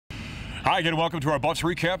Hi again, welcome to our Buffs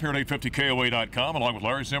recap here at 850KOA.com. Along with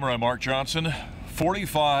Larry Zimmer, I'm Mark Johnson.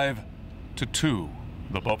 45-2.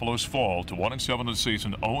 The Buffaloes fall to 1-7 in the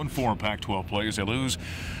season, 0-4 in Pac-12 play as they lose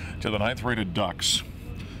to the 9th-rated Ducks.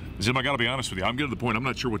 Zim, I got to be honest with you. I'm getting to the point I'm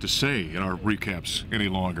not sure what to say in our recaps any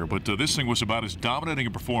longer. But this thing was about as dominating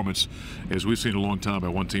a performance as we've seen in a long time by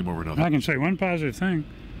one team over another. I can say one positive thing.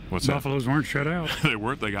 What's that? Buffaloes weren't shut out. They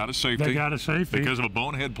weren't. They got a safety. They got a safety. Because of a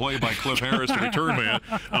bonehead play by Cliff Harris, the return man,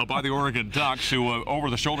 by the Oregon Ducks, who over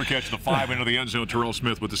the shoulder catch the 5 into the end zone, Terrell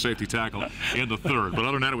Smith with the safety tackle in the 3rd. But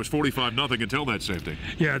other than that, it was 45-0 until that safety.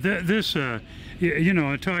 Yeah,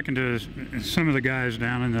 talking to some of the guys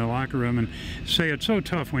down in the locker room and say it's so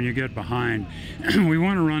tough when you get behind. We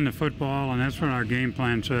want to run the football, and that's what our game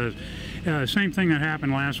plan says. Same thing that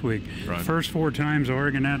happened last week. Right. First 4 times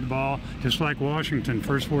Oregon had the ball, just like Washington.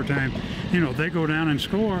 First 4 times, they go down and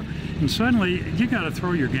score, and suddenly you got to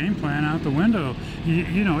throw your game plan out the window.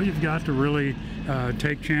 You've got to really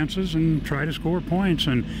take chances and try to score points,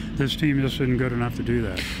 and this team just isn't good enough to do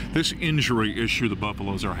that. This injury issue the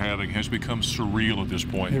Buffaloes are having has become surreal at this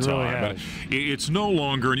point in time. Really has. It's no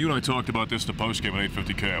longer, and you and I talked about this in the postgame at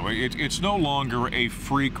 850K, it's no longer a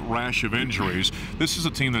freak rash of injuries. This is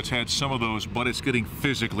a team that's had some of those, but it's getting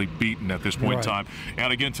physically beaten at this point in time.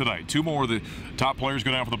 And again tonight, 2 more of the top players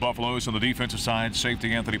go down for the Buffaloes. On the defensive side,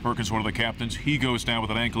 safety Anthony Perkins, one of the captains, he goes down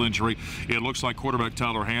with an ankle injury. It looks like quarterback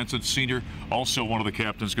Tyler Hansen, senior, also one of the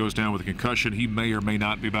captains, goes down with a concussion. He may or may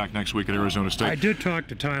not be back next week at Arizona State. I did talk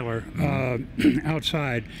to Tyler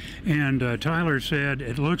outside, and Tyler said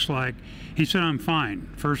it looks like, he said, I'm fine,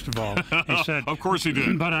 first of all. He said, of course he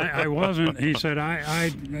did. But I wasn't. He said,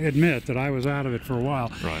 I admit that I was out of it for a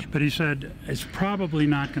while. Right. But he said, it's probably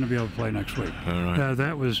not going to be able to play next week. All right.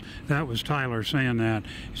 That was Tyler saying that.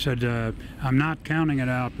 He said, I'm not counting it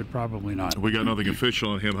out, but probably not. We got nothing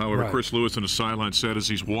official on him. However, Right. Chris Lewis on the sideline said as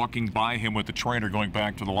he's walking by him with the trainer going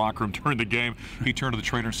back to the locker room during the game, he turned to the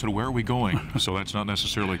trainer and said, where are we going? So that's not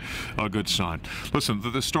necessarily a good sign. Listen,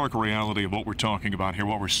 the stark reality of what we're talking about here,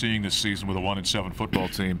 what we're seeing this season with a 1-7 football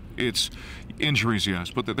team, it's injuries,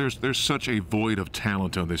 yes, but there's such a void of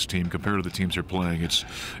talent on this team compared to the teams they're playing.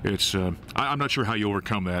 I'm not sure how you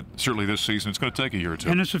overcome that. Certainly this season, it's going to take a year or two.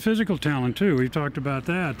 And it's a physical talent too. We've talked about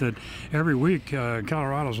that every week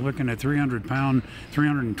Colorado's looking at 300-pound,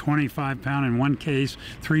 325-pound in one case,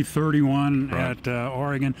 331 Right. at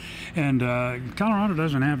Oregon, and Colorado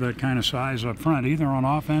doesn't have that kind of size up front, either on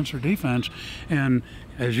offense or defense. And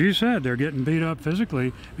as you said, they're getting beat up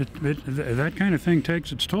physically. That kind of thing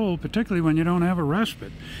takes its toll, particularly when you don't have a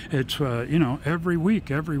respite. It's every week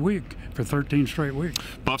for 13 straight weeks.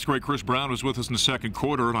 Buffs great Chris Brown was with us in the second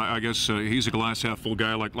quarter, and I guess he's a glass half full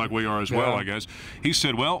guy like we are as well, I guess. He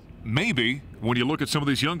said, well, maybe when you look at some of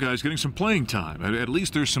these young guys getting some playing time, at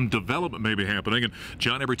least there's some development maybe happening. And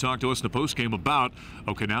John Emery talked to us in the postgame about,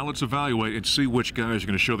 okay, now let's evaluate and see which guys are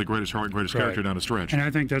going to show the greatest heart and greatest character down the stretch. And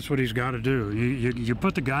I think that's what he's got to do. You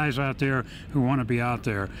put the guys out there who want to be out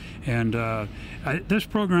there. And this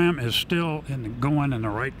program is still going in the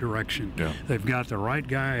right direction. Yeah. They've got the right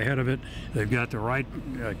guy ahead of it. They've got the right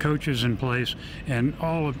coaches in place. And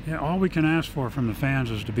all we can ask for from the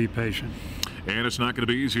fans is to be patient. And it's not going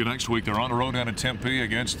to be easy next week. They're on the road down in Tempe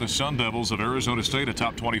against the Sun Devils of Arizona State, a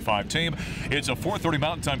top 25 team. It's a 4:30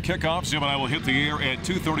 Mountain Time kickoff. Zim and I will hit the air at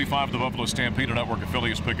 2:35. The Buffalo Stampede Network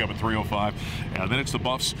affiliates pick up at 3:05. And then it's the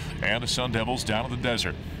Buffs and the Sun Devils down in the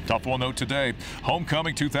desert. Tough one, though, today.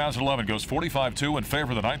 Homecoming 2011 goes 45-2 in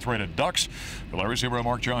favor of the 9th-rated Ducks. For Larry Zimmer and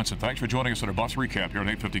Mark Johnson, thanks for joining us on our Buffs recap here on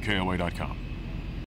 850KOA.com.